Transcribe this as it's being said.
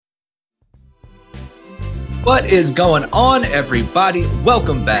What is going on, everybody?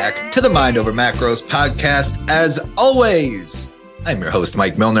 Welcome back to the Mind Over Macros podcast. As always, I'm your host,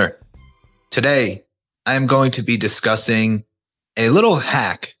 Mike Milner. Today, I'm going to be discussing a little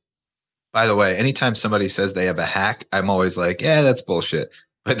hack. By the way, anytime somebody says they have a hack, I'm always like, yeah, that's bullshit.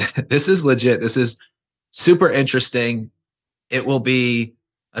 But this is legit. This is super interesting. It will be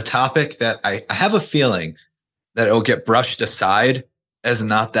a topic that I have a feeling that it will get brushed aside as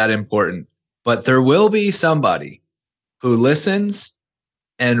not that important. But there will be somebody who listens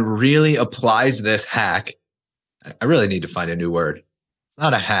and really applies this hack. I really need to find a new word. It's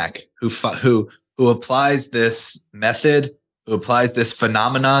not a hack. Who applies this method, who applies this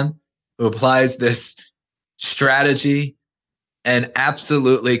phenomenon, who applies this strategy and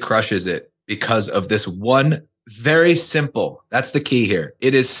absolutely crushes it because of this one very simple. That's the key here.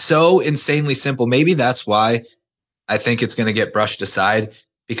 It is so insanely simple. Maybe that's why I think it's going to get brushed aside.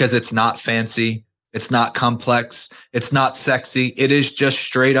 Because it's not fancy, it's not complex, it's not sexy. It is just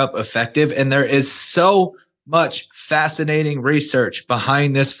straight up effective. And there is so much fascinating research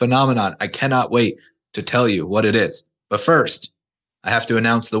behind this phenomenon. I cannot wait to tell you what it is. But first, I have to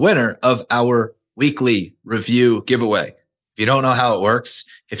announce the winner of our weekly review giveaway. If you don't know how it works,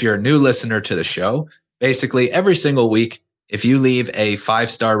 if you're a new listener to the show, basically every single week, if you leave a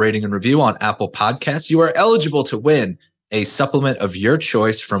 5-star rating and review on Apple Podcasts, you are eligible to win a supplement of your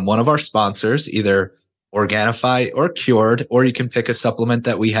choice from one of our sponsors, either Organifi or Cured, or you can pick a supplement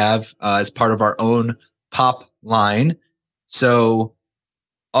that we have as part of our own pop line. So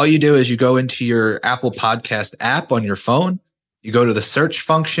all you do is you go into your Apple Podcast app on your phone, you go to the search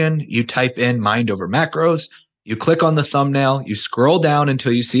function, you type in Mind Over Macros, you click on the thumbnail, you scroll down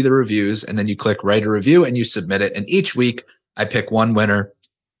until you see the reviews, and then you click Write a Review and you submit it. And each week I pick one winner,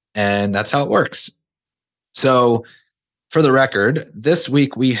 and that's how it works. So for the record, this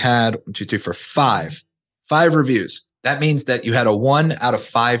week we had 5 reviews. That means that you had a 1 out of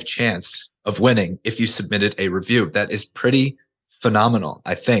 5 chance of winning if you submitted a review. That is pretty phenomenal,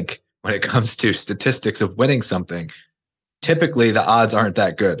 I think, when it comes to statistics of winning something. Typically, the odds aren't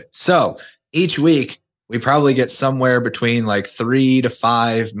that good. So each week, we probably get somewhere between like 3 to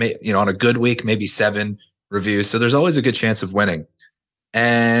 5, on a good week, maybe 7 reviews. So there's always a good chance of winning.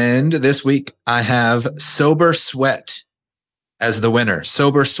 And this week, I have Sober Sweat as the winner.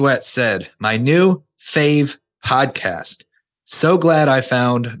 Sober Sweat said, my new fave podcast. So glad I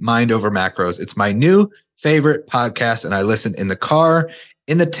found Mind Over Macros. It's my new favorite podcast, and I listen in the car,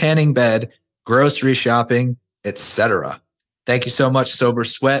 in the tanning bed, grocery shopping, etc. Thank you so much, Sober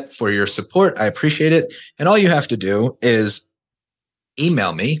Sweat, for your support. I appreciate it. And all you have to do is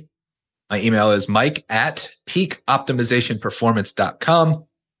email me. My email is mike@peakoptimizationperformance.com,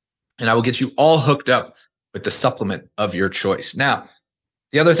 and I will get you all hooked up with the supplement of your choice. Now,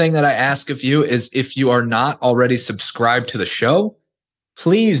 the other thing that I ask of you is if you are not already subscribed to the show,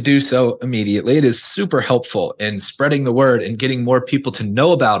 please do so immediately. It is super helpful in spreading the word and getting more people to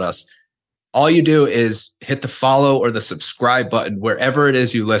know about us. All you do is hit the follow or the subscribe button wherever it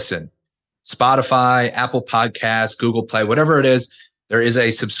is you listen. Spotify, Apple Podcasts, Google Play, whatever it is, there is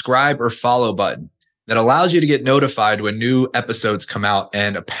a subscribe or follow button that allows you to get notified when new episodes come out.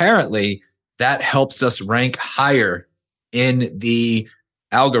 And apparently, that helps us rank higher in the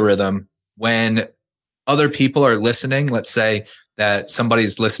algorithm when other people are listening. Let's say that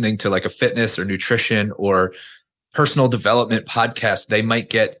somebody's listening to like a fitness or nutrition or personal development podcast. They might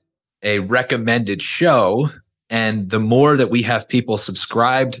get a recommended show. And the more that we have people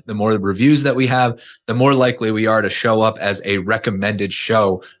subscribed, the more reviews that we have, the more likely we are to show up as a recommended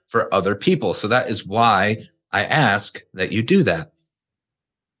show for other people. So that is why I ask that you do that.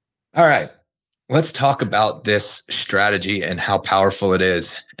 All right. Let's talk about this strategy and how powerful it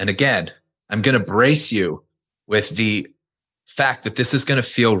is. And again, I'm going to brace you with the fact that this is going to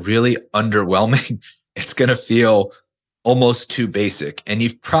feel really underwhelming. It's going to feel almost too basic. And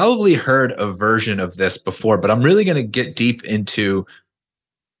you've probably heard a version of this before, but I'm really going to get deep into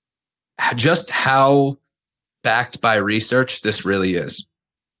just how backed by research this really is.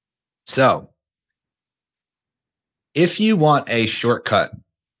 So, if you want a shortcut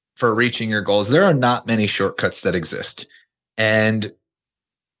for reaching your goals, there are not many shortcuts that exist. And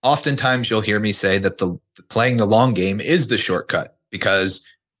oftentimes you'll hear me say that playing the long game is the shortcut, because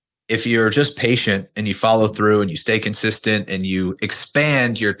if you're just patient and you follow through and you stay consistent and you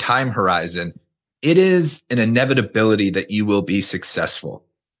expand your time horizon, it is an inevitability that you will be successful.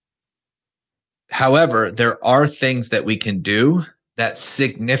 However, there are things that we can do that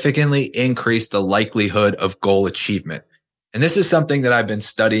significantly increase the likelihood of goal achievement. And this is something that I've been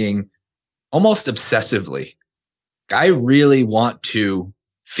studying almost obsessively. I really want to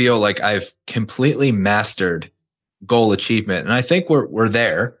feel like I've completely mastered goal achievement. And I think we're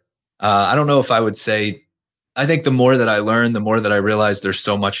there. I don't know if I would say, I think the more that I learn, the more that I realize there's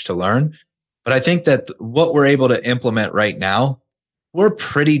so much to learn. But I think that what we're able to implement right now, we're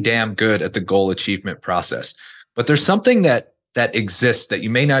pretty damn good at the goal achievement process. But there's something that exists that you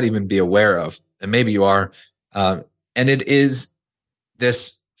may not even be aware of, and maybe you are. And it is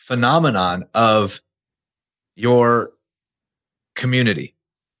this phenomenon of your community.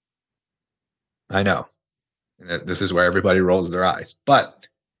 I know this is where everybody rolls their eyes, but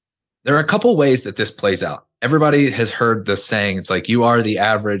there are a couple ways that this plays out. Everybody has heard the saying, it's like you are the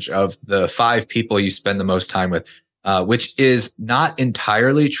average of the 5 people you spend the most time with, which is not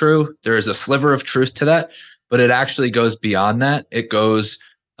entirely true. There is a sliver of truth to that, but it actually goes beyond that. It goes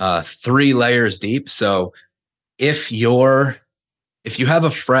 3 layers deep. So if you have a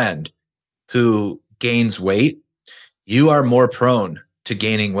friend who gains weight, you are more prone to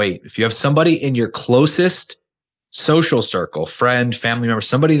gaining weight. If you have somebody in your closest social circle, friend, family member,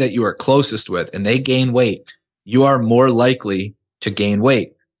 somebody that you are closest with, and they gain weight, you are more likely to gain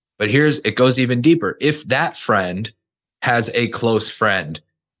weight. But it goes even deeper. If that friend has a close friend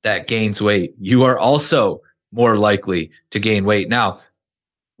that gains weight, you are also more likely to gain weight. Now,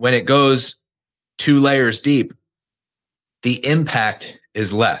 when it goes 2 layers deep, the impact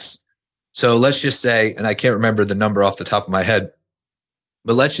is less. So let's just say, and I can't remember the number off the top of my head,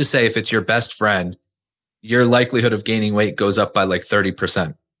 but let's just say if it's your best friend, your likelihood of gaining weight goes up by like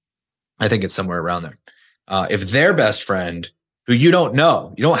 30%. I think it's somewhere around there. If their best friend, who you don't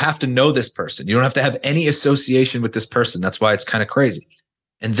know, you don't have to know this person, you don't have to have any association with this person. That's why it's kind of crazy.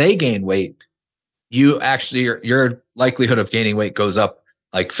 And they gain weight, your likelihood of gaining weight goes up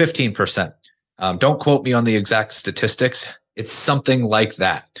like 15%. Don't quote me on the exact statistics. It's something like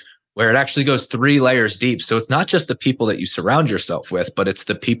that, where it actually goes 3 layers deep. So it's not just the people that you surround yourself with, but it's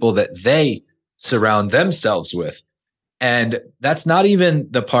the people that they surround themselves with. And that's not even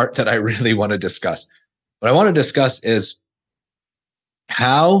the part that I really want to discuss. What I want to discuss is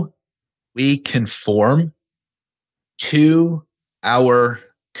how we conform to our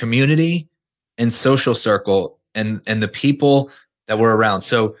community and social circle and the people that we're around.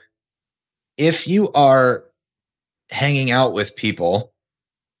 So if you are hanging out with people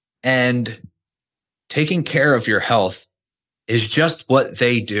and taking care of your health is just what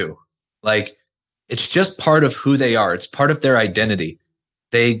they do, like it's just part of who they are. It's part of their identity.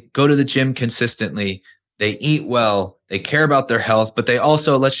 They go to the gym consistently. They eat well. They care about their health, but they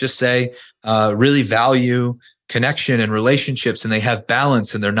also, let's just say, really value connection and relationships, and they have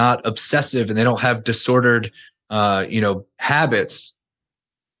balance, and they're not obsessive, and they don't have disordered, habits.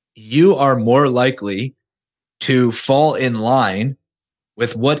 You are more likely to fall in line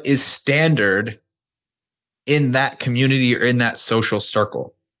with what is standard in that community or in that social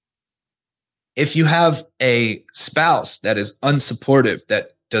circle. If you have a spouse that is unsupportive,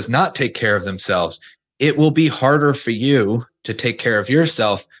 that does not take care of themselves, it will be harder for you to take care of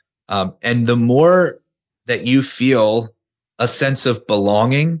yourself. And the more that you feel a sense of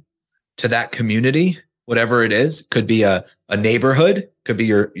belonging to that community, whatever it is, could be a neighborhood, could be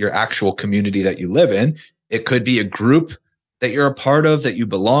your actual community that you live in. It could be a group that you're a part of, that you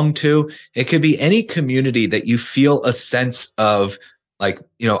belong to. It could be any community that you feel a sense of, like,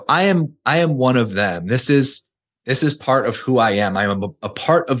 I am one of them. This is part of who I am. I am a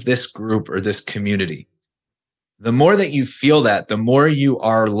part of this group or this community. The more that you feel that, the more you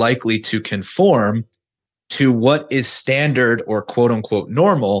are likely to conform to what is standard or quote unquote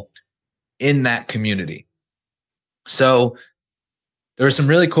normal in that community. So there's some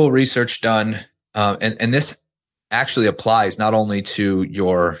really cool research done. And this actually applies not only to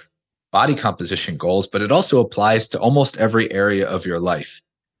your body composition goals, but it also applies to almost every area of your life.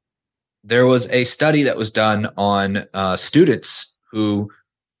 There was a study that was done on students who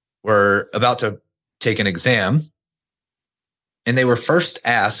were about to take an exam, and they were first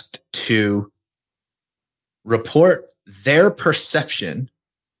asked to report their perception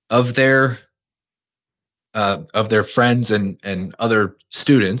of their friends and other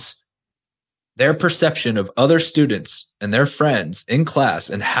students, their perception of other students and their friends in class,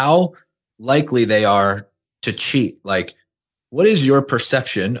 and how likely they are to cheat. Like, what is your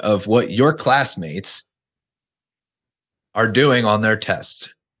perception of what your classmates are doing on their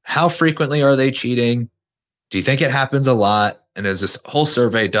tests? How frequently are they cheating? Do you think it happens a lot? And there's this whole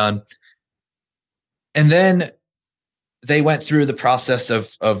survey done. And then they went through the process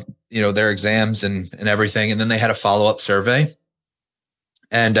of their exams and everything. And then they had a follow-up survey.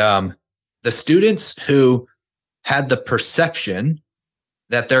 And the students who had the perception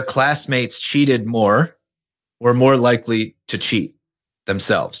that their classmates cheated more were more likely to cheat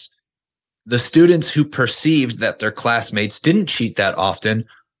themselves. The students who perceived that their classmates didn't cheat that often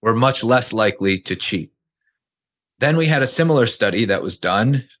were much less likely to cheat. Then we had a similar study that was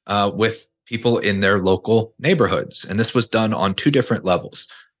done with people in their local neighborhoods. And this was done on two different levels.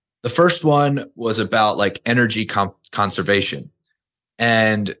 The first one was about like energy conservation.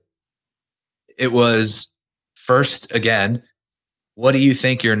 And it was first, again, what do you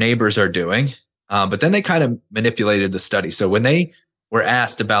think your neighbors are doing? But then they kind of manipulated the study. So when they were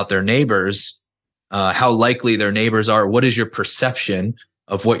asked about their neighbors, how likely their neighbors are, what is your perception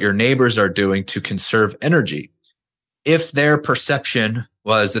of what your neighbors are doing to conserve energy? If their perception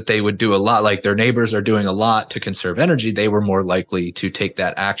was that they would do a lot, like their neighbors are doing a lot to conserve energy, they were more likely to take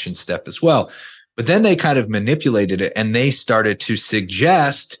that action step as well. But then they kind of manipulated it and they started to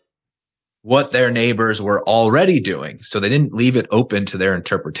suggest what their neighbors were already doing. So they didn't leave it open to their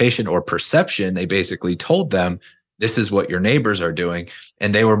interpretation or perception. They basically told them, this is what your neighbors are doing.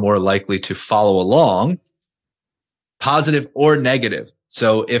 And they were more likely to follow along, positive or negative.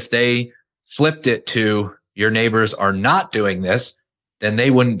 So if they flipped it to your neighbors are not doing this, then they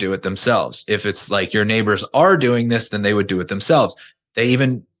wouldn't do it themselves. If it's like your neighbors are doing this, then they would do it themselves. They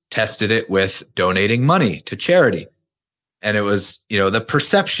even tested it with donating money to charity. And it was, the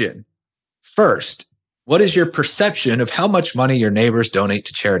perception first. What is your perception of how much money your neighbors donate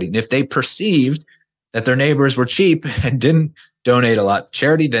to charity? And if they perceived that their neighbors were cheap and didn't donate a lot to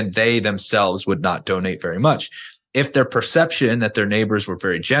charity, then they themselves would not donate very much. If their perception that their neighbors were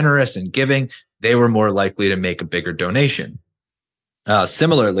very generous and giving, they were more likely to make a bigger donation.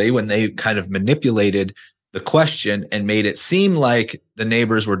 Similarly, when they kind of manipulated the question and made it seem like the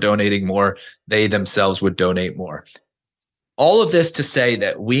neighbors were donating more, they themselves would donate more. All of this to say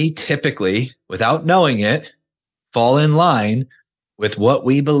that we typically, without knowing it, fall in line with what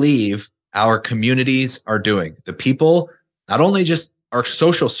we believe our communities are doing. The people, not only just our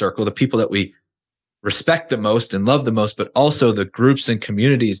social circle, the people that we respect the most and love the most, but also the groups and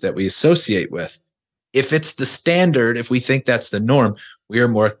communities that we associate with. If it's the standard, if we think that's the norm, we are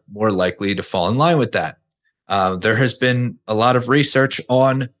more likely to fall in line with that. There has been a lot of research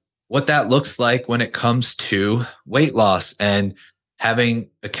on what that looks like when it comes to weight loss and having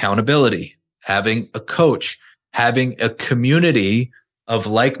accountability, having a coach, having a community of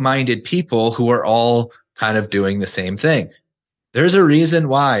like-minded people who are all kind of doing the same thing. There's a reason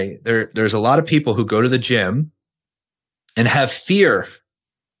why there's a lot of people who go to the gym and have fear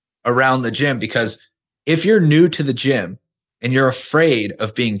around the gym, because if you're new to the gym and you're afraid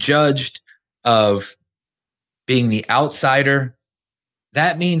of being judged, of being the outsider,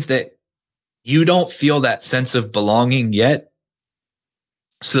 that means that you don't feel that sense of belonging yet.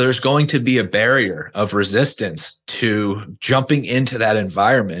 So there's going to be a barrier of resistance to jumping into that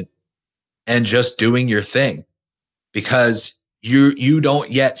environment and just doing your thing, because you don't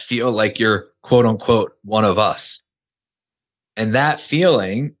yet feel like you're quote unquote one of us. And that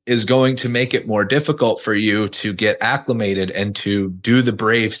feeling is going to make it more difficult for you to get acclimated and to do the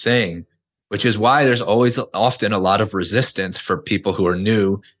brave thing, which is why there's often a lot of resistance for people who are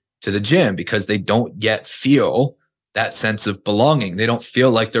new to the gym, because they don't yet feel that sense of belonging. They don't feel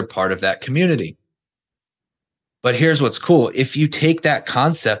like they're part of that community. But here's what's cool. If you take that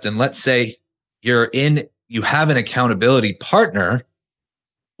concept and let's say you have an accountability partner,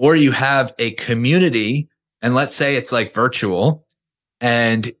 or you have a community, and let's say it's like virtual,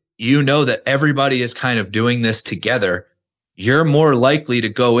 and you know that everybody is kind of doing this together, you're more likely to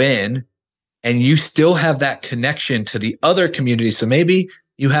go in and you still have that connection to the other community. So maybe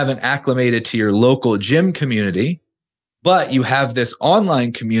you haven't acclimated to your local gym community, but you have this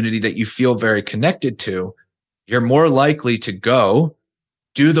online community that you feel very connected to. You're more likely to go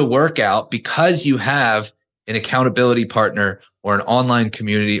do the workout because you have an accountability partner or an online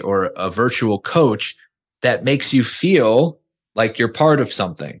community or a virtual coach that makes you feel like you're part of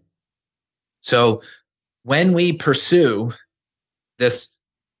something. So when we pursue this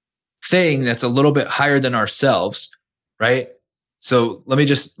thing that's a little bit higher than ourselves, right? So let me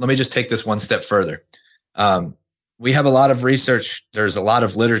just take this one step further. We have a lot of research. There's a lot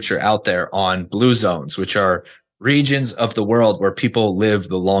of literature out there on blue zones, which are regions of the world where people live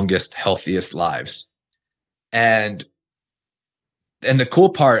the longest, healthiest lives. And the cool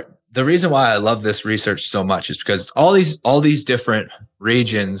part, the reason why I love this research so much is because all these different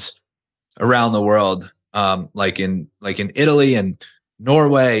regions around the world, like in Italy and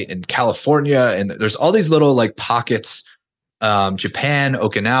Norway and California, and there's all these little like pockets, Japan,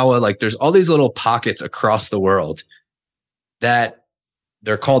 Okinawa, like there's all these little pockets across the world that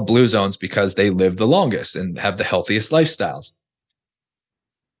they're called blue zones because they live the longest and have the healthiest lifestyles.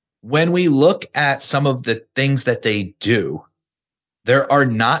 When we look at some of the things that they do, there are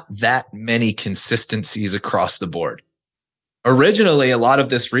not that many consistencies across the board. Originally, a lot of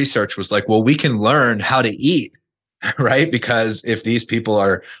this research was like, well, we can learn how to eat, right? Because if these people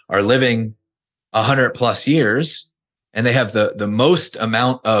are living 100 plus years and they have the most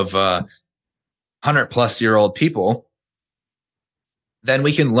amount of 100 plus year old people, then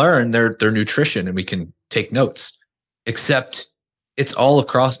we can learn their nutrition and we can take notes. Except it's all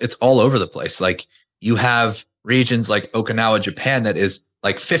over the place. Like you have regions like Okinawa, Japan, that is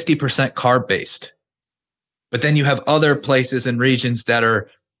like 50% carb based. But then you have other places and regions that are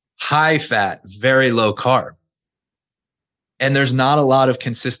high fat, very low carb. And there's not a lot of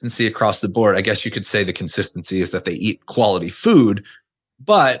consistency across the board. I guess you could say the consistency is that they eat quality food.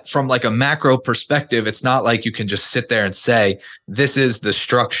 But from like a macro perspective, it's not like you can just sit there and say, this is the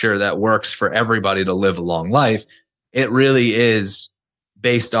structure that works for everybody to live a long life. It really is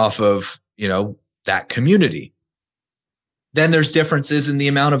based off of, that community. Then there's differences in the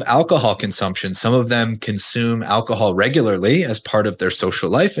amount of alcohol consumption. Some of them consume alcohol regularly as part of their social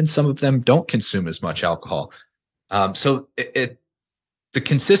life, and some of them don't consume as much alcohol. So the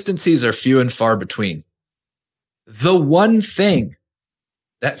consistencies are few and far between. The one thing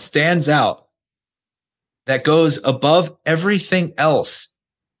that stands out, that goes above everything else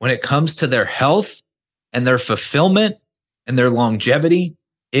when it comes to their health and their fulfillment and their longevity,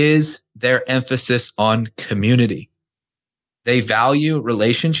 is their emphasis on community. They value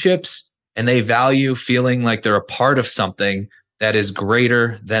relationships and they value feeling like they're a part of something that is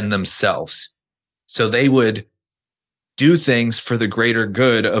greater than themselves. So they would do things for the greater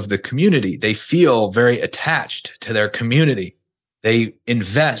good of the community. They feel very attached to their community. They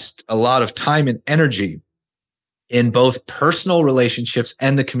invest a lot of time and energy in both personal relationships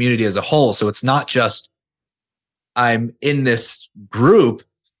and the community as a whole. So it's not just I'm in this group,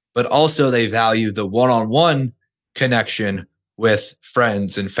 but also they value the one-on-one connection with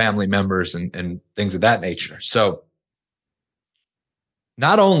friends and family members and things of that nature. So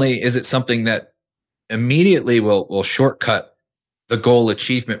not only is it something that immediately will shortcut the goal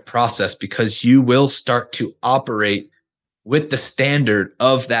achievement process, because you will start to operate with the standard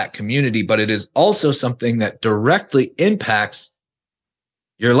of that community, but it is also something that directly impacts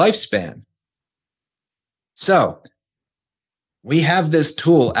your lifespan. So we have this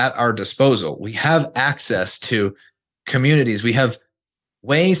tool at our disposal. We have access to communities. We have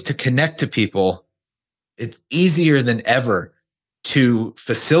ways to connect to people. It's easier than ever to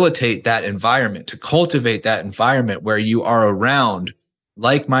facilitate that environment, to cultivate that environment where you are around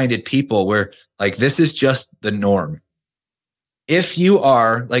like-minded people, where like this is just the norm. If you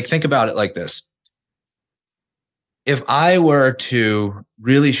are like, think about it like this. If I were to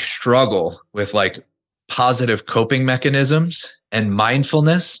really struggle with like positive coping mechanisms and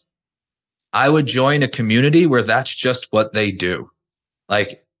mindfulness, I would join a community where that's just what they do.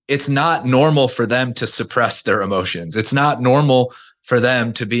 Like, it's not normal for them to suppress their emotions. It's not normal for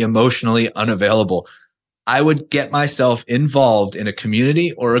them to be emotionally unavailable. I would get myself involved in a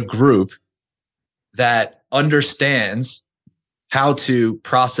community or a group that understands how to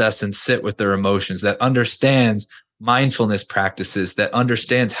process and sit with their emotions, that understands mindfulness practices, that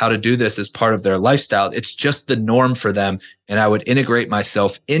understands how to do this as part of their lifestyle. It's just the norm for them. And I would integrate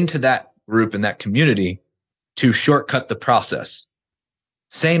myself into that group and that community to shortcut the process.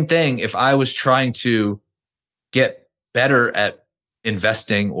 Same thing if I was trying to get better at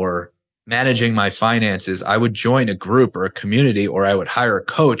investing or managing my finances, I would join a group or a community, or I would hire a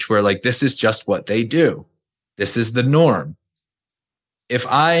coach where like, this is just what they do. This is the norm. If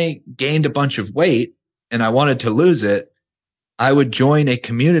I gained a bunch of weight and I wanted to lose it, I would join a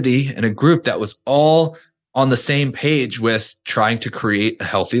community and a group that was all on the same page with trying to create a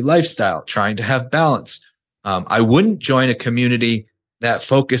healthy lifestyle, trying to have balance. I wouldn't join a community that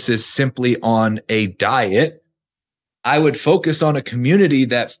focuses simply on a diet. I would focus on a community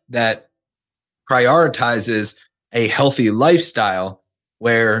that prioritizes a healthy lifestyle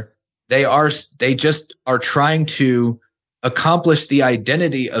where they just are trying to accomplish the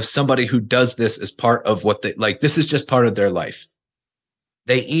identity of somebody who does this as part of what they like. This is just part of their life.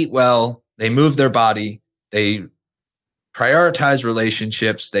 They eat well, they move their body, they prioritize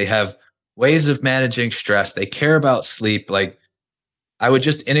relationships, they have ways of managing stress, they care about sleep. Like, I would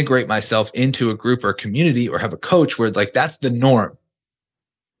just integrate myself into a group or community or have a coach where like that's the norm.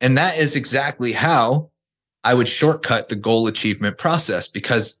 And that is exactly how I would shortcut the goal achievement process,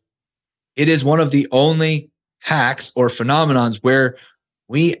 because it is one of the only hacks or phenomenons where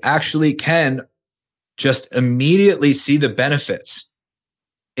we actually can just immediately see the benefits.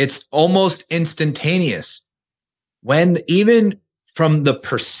 It's almost instantaneous. When even from the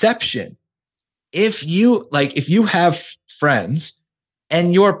perception, if you have friends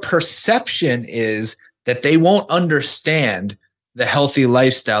And your perception is that they won't understand the healthy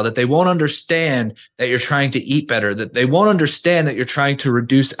lifestyle, that they won't understand that you're trying to eat better, that they won't understand that you're trying to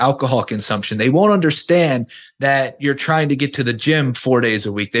reduce alcohol consumption. They won't understand that you're trying to get to the gym 4 days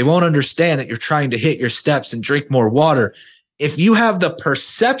a week. They won't understand that you're trying to hit your steps and drink more water. If you have the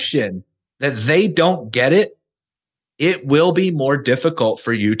perception that they don't get it, it will be more difficult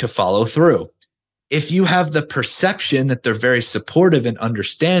for you to follow through. If you have the perception that they're very supportive and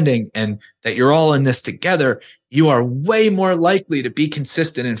understanding and that you're all in this together, you are way more likely to be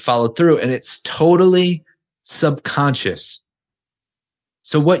consistent and follow through. And it's totally subconscious.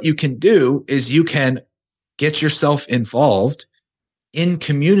 So what you can do is you can get yourself involved in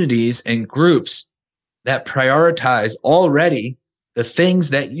communities and groups that prioritize already the things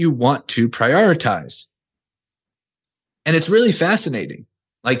that you want to prioritize. And it's really fascinating.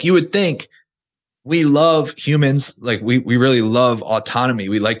 Like, you would think, we love humans, like we really love autonomy.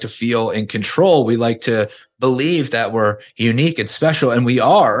 We like to feel in control. We like to believe that we're unique and special, and we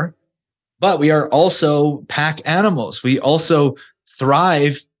are, but we are also pack animals. We also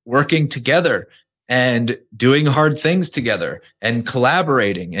thrive working together and doing hard things together and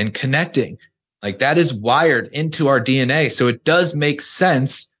collaborating and connecting. Like, that is wired into our DNA. So it does make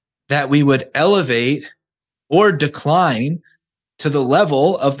sense that we would elevate or decline to the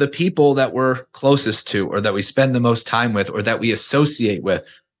level of the people that we're closest to, or that we spend the most time with, or that we associate with,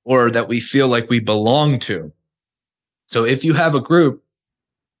 or that we feel like we belong to. So if you have a group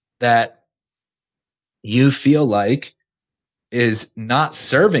that you feel like is not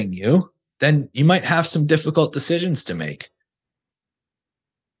serving you, then you might have some difficult decisions to make.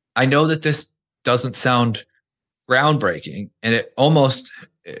 I know that this doesn't sound groundbreaking, and it almost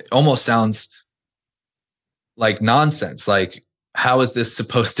sounds like nonsense. Like, how is this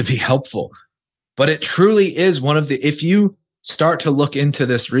supposed to be helpful? But it truly is if you start to look into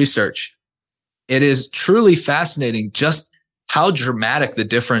this research, it is truly fascinating just how dramatic the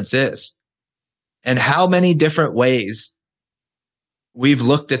difference is and how many different ways we've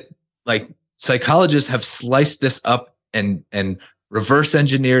looked at. Like, psychologists have sliced this up and reverse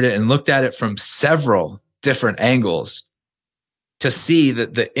engineered it and looked at it from several different angles to see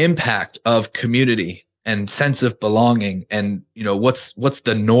that the impact of community and sense of belonging and, what's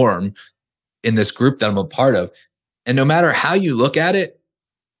the norm in this group that I'm a part of. And no matter how you look at it,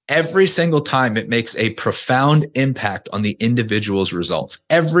 every single time it makes a profound impact on the individual's results,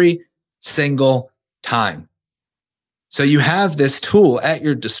 every single time. So you have this tool at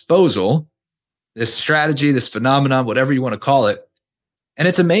your disposal, this strategy, this phenomenon, whatever you want to call it. And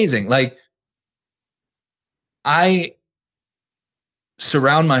it's amazing. Like, I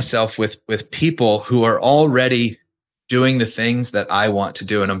surround myself with people who are already doing the things that I want to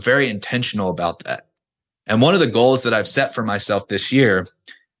do. And I'm very intentional about that. And one of the goals that I've set for myself this year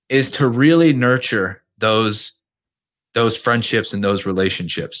is to really nurture those friendships and those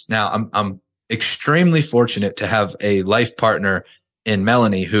relationships. Now, I'm extremely fortunate to have a life partner in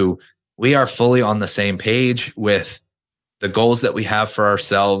Melanie, who we are fully on the same page with the goals that we have for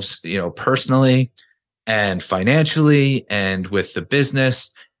ourselves, personally and financially, and with the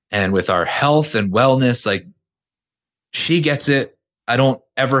business and with our health and wellness. Like, she gets it. I don't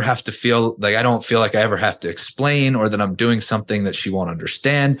feel like I ever have to explain, or that I'm doing something that she won't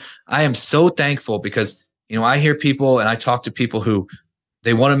understand. I am so thankful because, I hear people and I talk to people who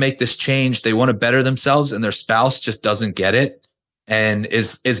they want to make this change. They want to better themselves, and their spouse just doesn't get it. And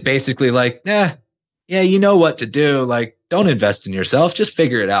is basically like, yeah, you know what to do. Like, don't invest in yourself, just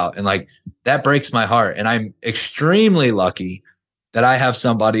figure it out. And like, that breaks my heart. And I'm extremely lucky that I have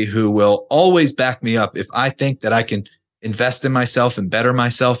somebody who will always back me up. If I think that I can invest in myself and better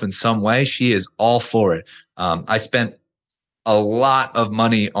myself in some way, she is all for it. I spent a lot of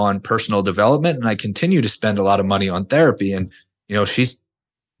money on personal development, and I continue to spend a lot of money on therapy. And, she's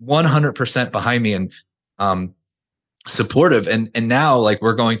 100% behind me and supportive. And now, like,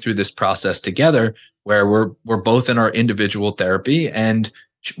 we're going through this process together where we're both in our individual therapy, and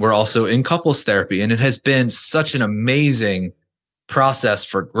we're also in couples therapy. And it has been such an amazing process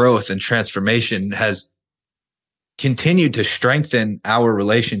for growth and transformation. It has continued to strengthen our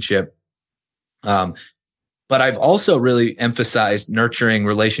relationship. But I've also really emphasized nurturing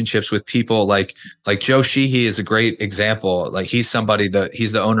relationships with people like Joe Sheehy is a great example. Like, he's somebody that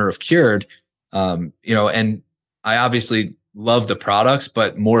he's the owner of Cured, and I obviously love the products,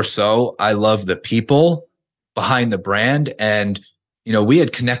 but more so, I love the people behind the brand. And, we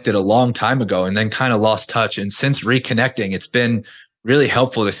had connected a long time ago and then kind of lost touch. And since reconnecting, it's been really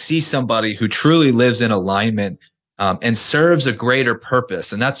helpful to see somebody who truly lives in alignment and serves a greater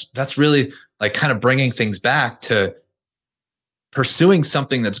purpose. And that's really like kind of bringing things back to pursuing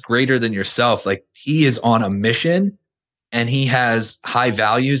something that's greater than yourself. Like he is on a mission and he has high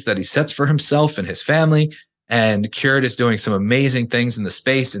values that he sets for himself and his family. And Cured is doing some amazing things in the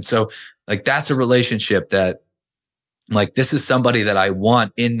space. And so like, that's a relationship that like, this is somebody that I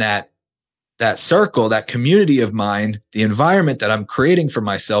want in that circle, that community of mine, the environment that I'm creating for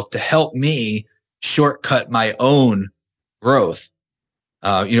myself to help me shortcut my own growth.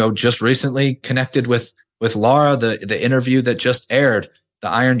 Just recently connected with Laura, the interview that just aired, the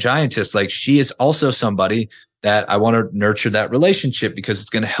Iron Giantess. Like she is also somebody that I want to nurture that relationship because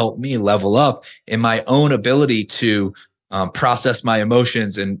it's going to help me level up in my own ability to process my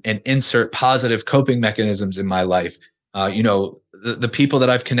emotions and insert positive coping mechanisms in my life. The people that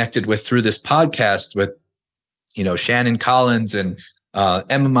I've connected with through this podcast with, Shannon Collins and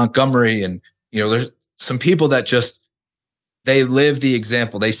Emma Montgomery. And, there's some people that just, they live the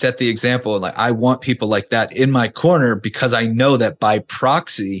example. They set the example. And like, I want people like that in my corner because I know that by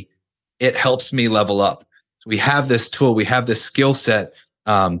proxy, it helps me level up. So we have this tool, we have this skill set,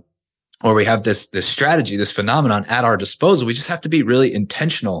 or we have this strategy, this phenomenon at our disposal. We just have to be really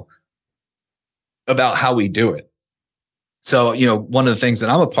intentional about how we do it. So, one of the things that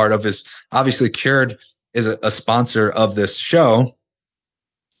I'm a part of is obviously Cured is a sponsor of this show.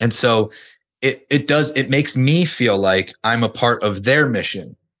 And so it makes me feel like I'm a part of their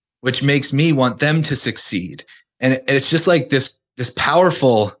mission, which makes me want them to succeed. And it's just like this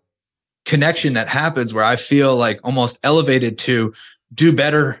powerful connection that happens where I feel like almost elevated to do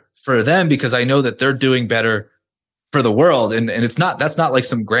better for them because I know that they're doing better for the world. And that's not like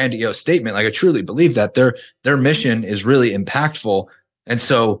some grandiose statement. Like I truly believe that their mission is really impactful. And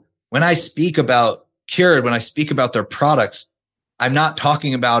so when I speak about Cured, when I speak about their products, I'm not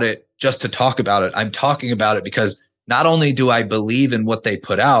talking about it just to talk about it. I'm talking about it because not only do I believe in what they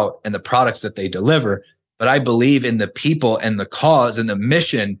put out and the products that they deliver, but I believe in the people and the cause and the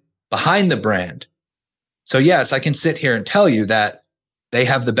mission behind the brand. So yes, I can sit here and tell you that they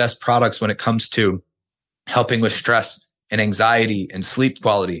have the best products when it comes to helping with stress and anxiety and sleep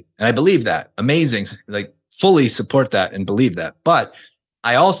quality. And I believe that. Amazing. Like fully support that and believe that. But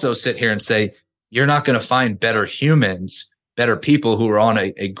I also sit here and say, you're not going to find better humans, better people who are on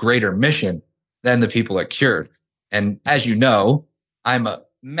a greater mission than the people at Cured. And as you know, I'm a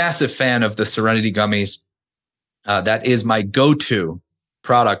massive fan of the Serenity Gummies. That is my go-to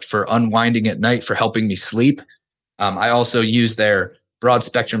product for unwinding at night, for helping me sleep. I also use their broad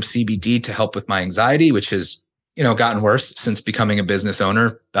spectrum CBD to help with my anxiety, which has, gotten worse since becoming a business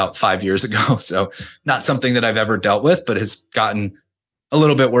owner about 5 years ago. So not something that I've ever dealt with, but has gotten a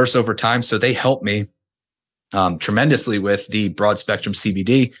little bit worse over time. So they help me tremendously with the broad spectrum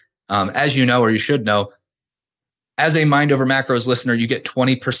CBD. As you know, or you should know, as a Mind Over Macros listener, you get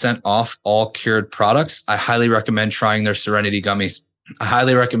 20% off all Cured products. I highly recommend trying their Serenity Gummies. I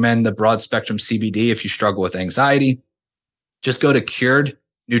highly recommend the broad spectrum CBD if you struggle with anxiety. Just go to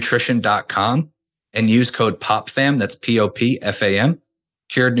curednutrition.com and use code POPFAM. That's POPFAM.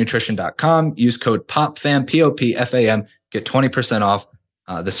 Curednutrition.com. Use code POPFAM, POPFAM. Get 20% off.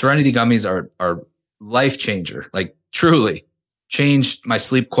 The Serenity Gummies are life changer. Like truly changed my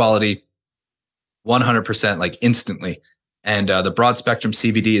sleep quality 100%, like instantly. And the broad spectrum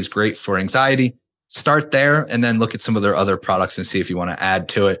CBD is great for anxiety. Start there and then look at some of their other products and see if you want to add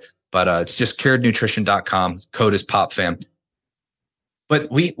to it. But it's just curednutrition.com. Code is POPFAM. But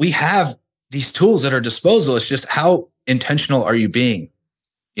we have these tools at our disposal. It's just how intentional are you being?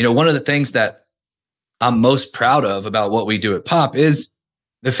 One of the things that I'm most proud of about what we do at Pop is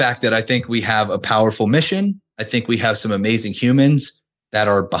the fact that I think we have a powerful mission. I think we have some amazing humans that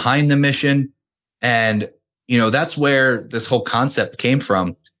are behind the mission. And, that's where this whole concept came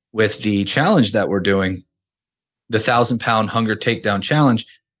from with the challenge that we're doing, the 1,000-pound hunger takedown challenge.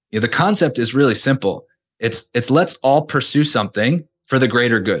 The concept is really simple. It's let's all pursue something for the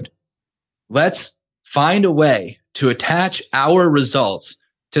greater good. Let's find a way to attach our results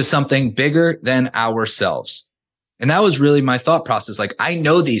to something bigger than ourselves. And that was really my thought process. Like, I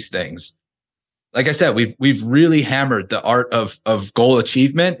know these things. Like I said, we've really hammered the art of goal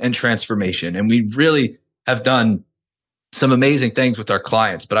achievement and transformation. And we really have done some amazing things with our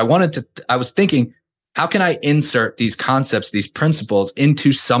clients. But I was thinking, how can I insert these concepts, these principles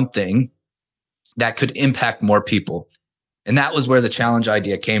into something that could impact more people? And that was where the challenge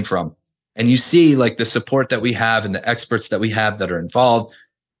idea came from. And you see like the support that we have and the experts that we have that are involved.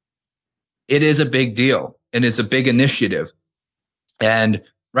 It is a big deal and it's a big initiative. And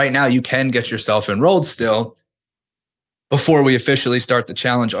right now you can get yourself enrolled still before we officially start the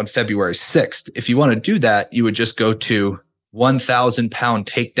challenge on February 6th. If you want to do that, you would just go to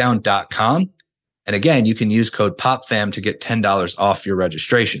 1000poundtakedown.com. And again, you can use code POPFAM to get $10 off your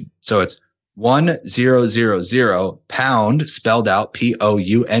registration. So it's 1000 pound spelled out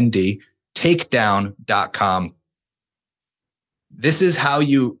POUND takedown.com. This is how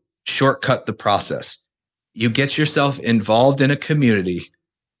you shortcut the process. You get yourself involved in a community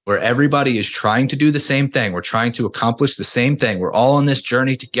where everybody is trying to do the same thing. We're trying to accomplish the same thing. We're all on this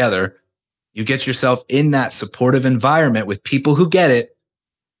journey together. You get yourself in that supportive environment with people who get it,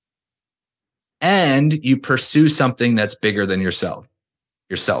 and you pursue something that's bigger than yourself.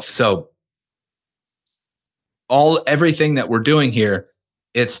 So everything that we're doing here,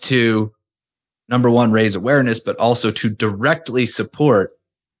 it's to, number one, raise awareness, but also to directly support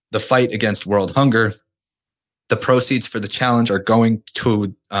the fight against world hunger. The proceeds for the challenge are going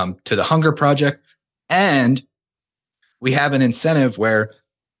to the Hunger Project. And we have an incentive where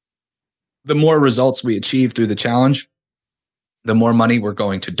the more results we achieve through the challenge, the more money we're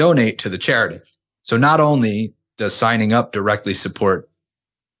going to donate to the charity. So not only does signing up directly support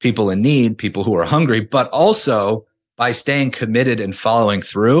people in need, people who are hungry, but also by staying committed and following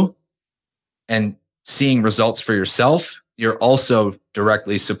through and seeing results for yourself, you're also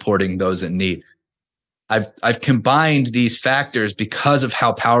directly supporting those in need. I've combined these factors because of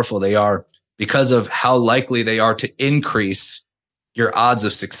how powerful they are, because of how likely they are to increase your odds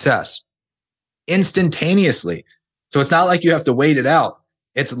of success instantaneously. So it's not like you have to wait it out.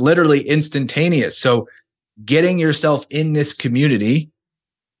 It's literally instantaneous. So getting yourself in this community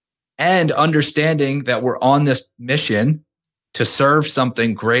and understanding that we're on this mission to serve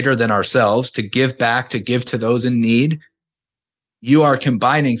something greater than ourselves, to give back, to give to those in need, you are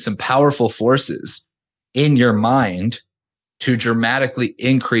combining some powerful forces in your mind to dramatically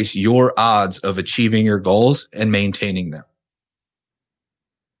increase your odds of achieving your goals and maintaining them.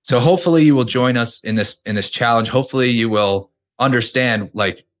 So hopefully you will join us in this challenge. Hopefully you will understand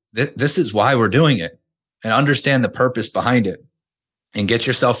this is why we're doing it and understand the purpose behind it, and get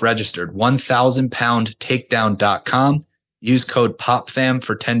yourself registered. 1000poundtakedown.com. Use code POPFAM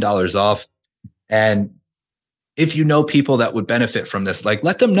for $10 off. And if you know people that would benefit from this,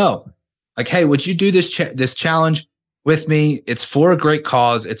 let them know. Hey, would you do this challenge with me? It's for a great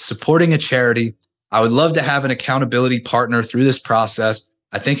cause. It's supporting a charity. I would love to have an accountability partner through this process.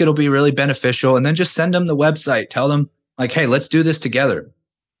 I think it'll be really beneficial. And then just send them the website. Tell them hey, let's do this together.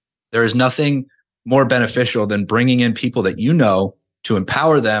 There is nothing more beneficial than bringing in people that you know to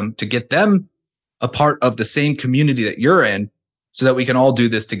empower them, to get them a part of the same community that you're in, so that we can all do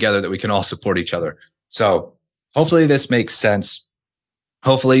this together, that we can all support each other. So hopefully this makes sense.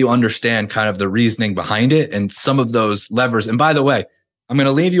 Hopefully you understand kind of the reasoning behind it and some of those levers. And by the way, I'm going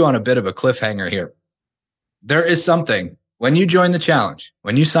to leave you on a bit of a cliffhanger here. There is something, when you join the challenge,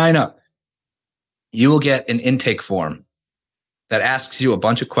 when you sign up, you will get an intake form that asks you a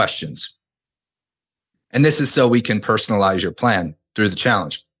bunch of questions. And this is so we can personalize your plan through the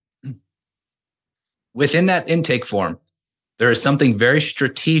challenge. Within that intake form, there is something very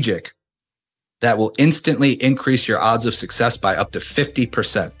strategic that will instantly increase your odds of success by up to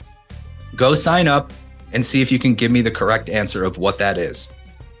 50%. Go sign up and see if you can give me the correct answer of what that is.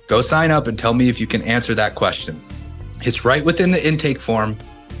 Go sign up and tell me if you can answer that question. It's right within the intake form.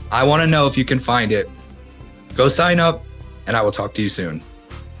 I want to know if you can find it. Go sign up, and I will talk to you soon.